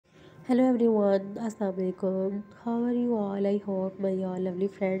Hello everyone, Assalamualaikum. How are you all? I hope my all lovely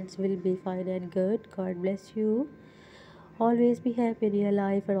friends will be fine and good. God bless you. Always be happy in your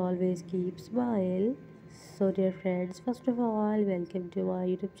life and always keep smile. So dear friends, first of all, welcome to my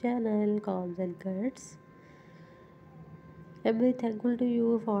YouTube channel, Calms and Cuts. I'm very thankful to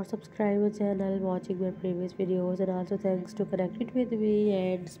you for subscribing my channel, watching my previous videos, and also thanks to connecting with me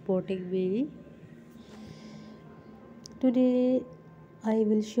and supporting me. Today I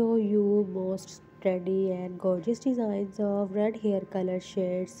will show you most trendy and gorgeous designs of red hair color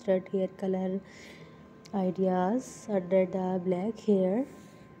shades, red hair color ideas under the black hair.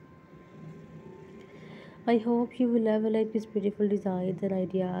 I hope you will love like these beautiful designs and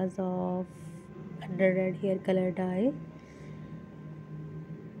ideas of under red hair color dye.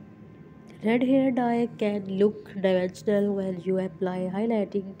 Red hair dye can look dimensional when you apply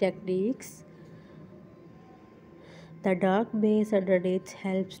highlighting techniques. The dark base underneath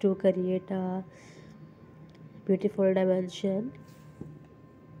helps to create a beautiful dimension.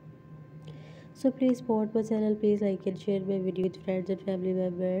 So please support my channel, please like and share my video with friends and family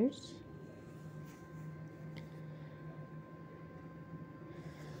members.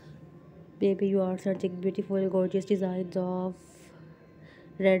 Maybe you are searching beautiful gorgeous designs of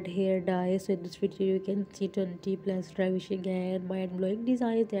red hair dye. So in this video you can see 20 plus ravishing and mind-blowing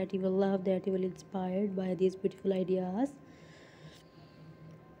designs that you will love, that you will inspired by these beautiful ideas.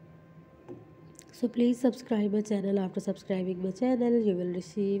 So please subscribe my channel. After subscribing my channel you will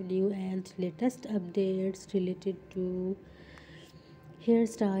receive new and latest updates related to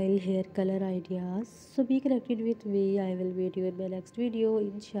hairstyle, hair color ideas. So be connected with me. I will meet you in my next video,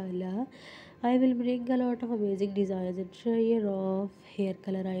 inshallah. I will bring a lot of amazing designs and share of hair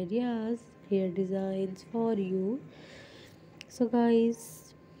color ideas, hair designs for you. So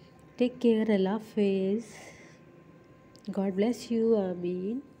guys, take care. Allah Hafiz. God bless you.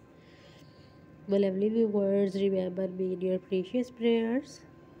 Ameen. My lovely viewers, remember me in your precious prayers.